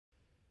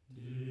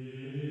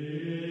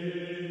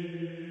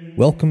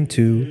Welcome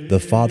to The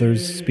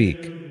Fathers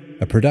Speak,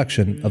 a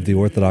production of the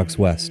Orthodox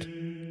West.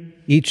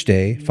 Each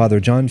day, Father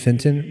John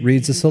Fenton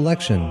reads a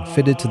selection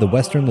fitted to the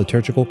Western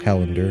liturgical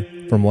calendar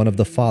from one of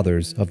the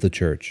Fathers of the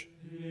Church.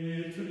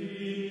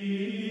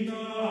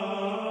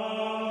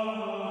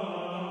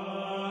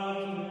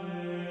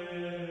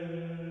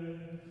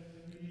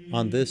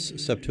 On this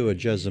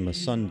Septuagesima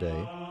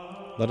Sunday,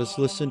 let us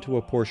listen to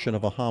a portion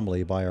of a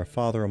homily by our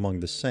Father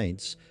among the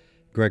Saints,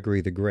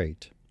 Gregory the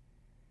Great.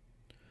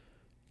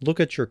 Look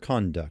at your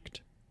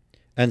conduct,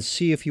 and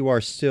see if you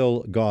are still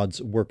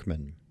God's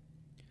workman.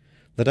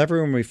 Let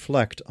everyone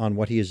reflect on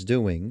what he is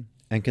doing,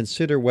 and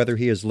consider whether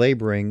he is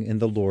laboring in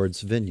the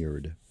Lord's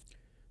vineyard.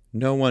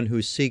 No one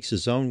who seeks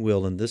his own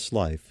will in this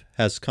life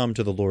has come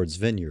to the Lord's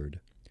vineyard.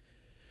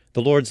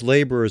 The Lord's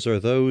laborers are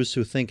those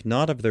who think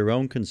not of their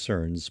own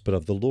concerns, but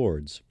of the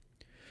Lord's,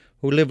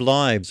 who live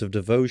lives of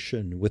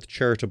devotion with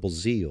charitable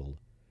zeal,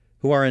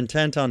 who are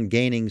intent on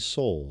gaining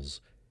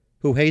souls,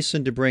 who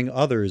hasten to bring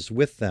others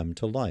with them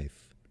to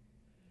life.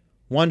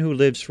 One who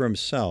lives for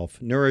himself,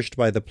 nourished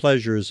by the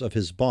pleasures of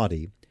his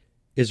body,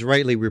 is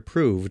rightly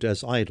reproved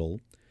as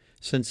idle,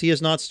 since he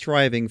is not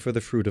striving for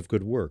the fruit of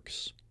good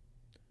works.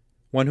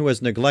 One who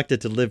has neglected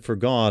to live for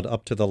God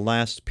up to the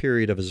last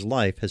period of his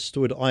life has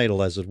stood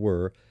idle, as it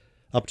were,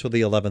 up to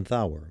the 11th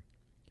hour.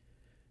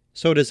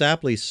 So it is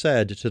aptly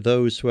said to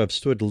those who have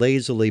stood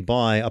lazily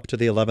by up to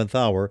the 11th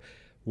hour,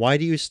 "Why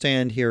do you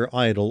stand here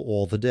idle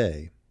all the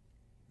day?"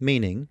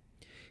 Meaning,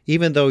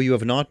 even though you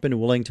have not been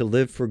willing to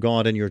live for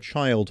God in your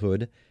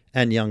childhood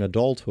and young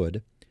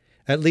adulthood,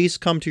 at least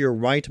come to your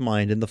right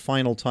mind in the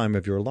final time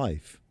of your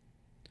life.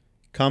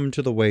 Come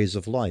to the ways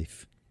of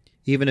life,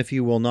 even if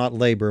you will not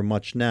labor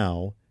much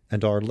now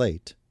and are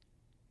late.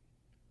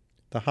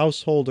 The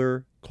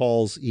householder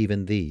calls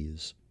even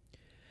these,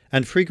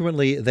 and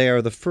frequently they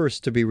are the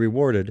first to be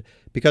rewarded,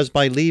 because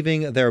by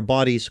leaving their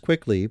bodies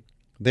quickly,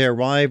 they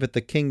arrive at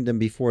the kingdom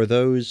before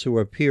those who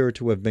appear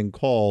to have been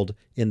called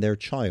in their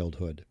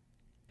childhood.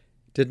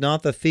 Did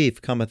not the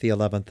thief come at the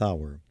 11th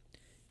hour?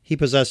 He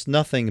possessed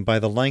nothing by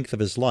the length of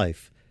his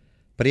life,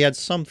 but he had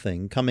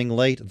something, coming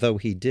late though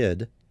he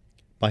did,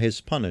 by his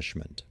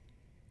punishment.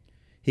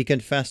 He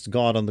confessed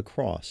God on the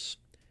cross,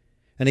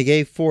 and he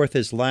gave forth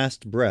his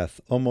last breath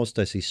almost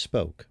as he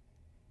spoke.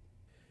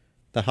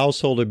 The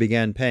householder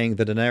began paying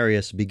the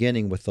denarius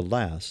beginning with the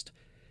last,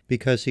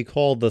 because he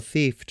called the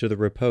thief to the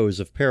repose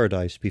of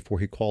paradise before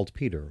he called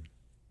Peter.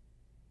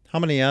 How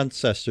many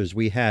ancestors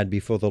we had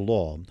before the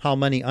law, how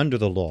many under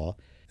the law,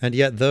 and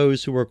yet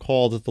those who were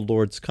called at the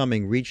Lord's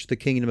coming reached the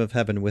kingdom of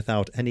heaven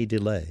without any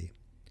delay.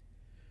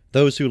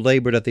 Those who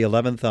labored at the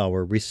 11th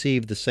hour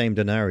received the same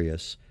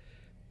denarius,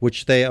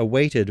 which they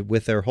awaited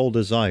with their whole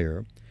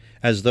desire,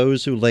 as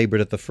those who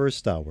labored at the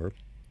first hour,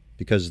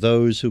 because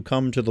those who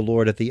come to the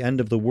Lord at the end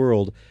of the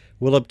world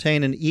will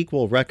obtain an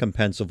equal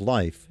recompense of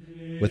life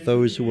with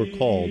those who were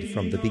called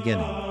from the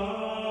beginning.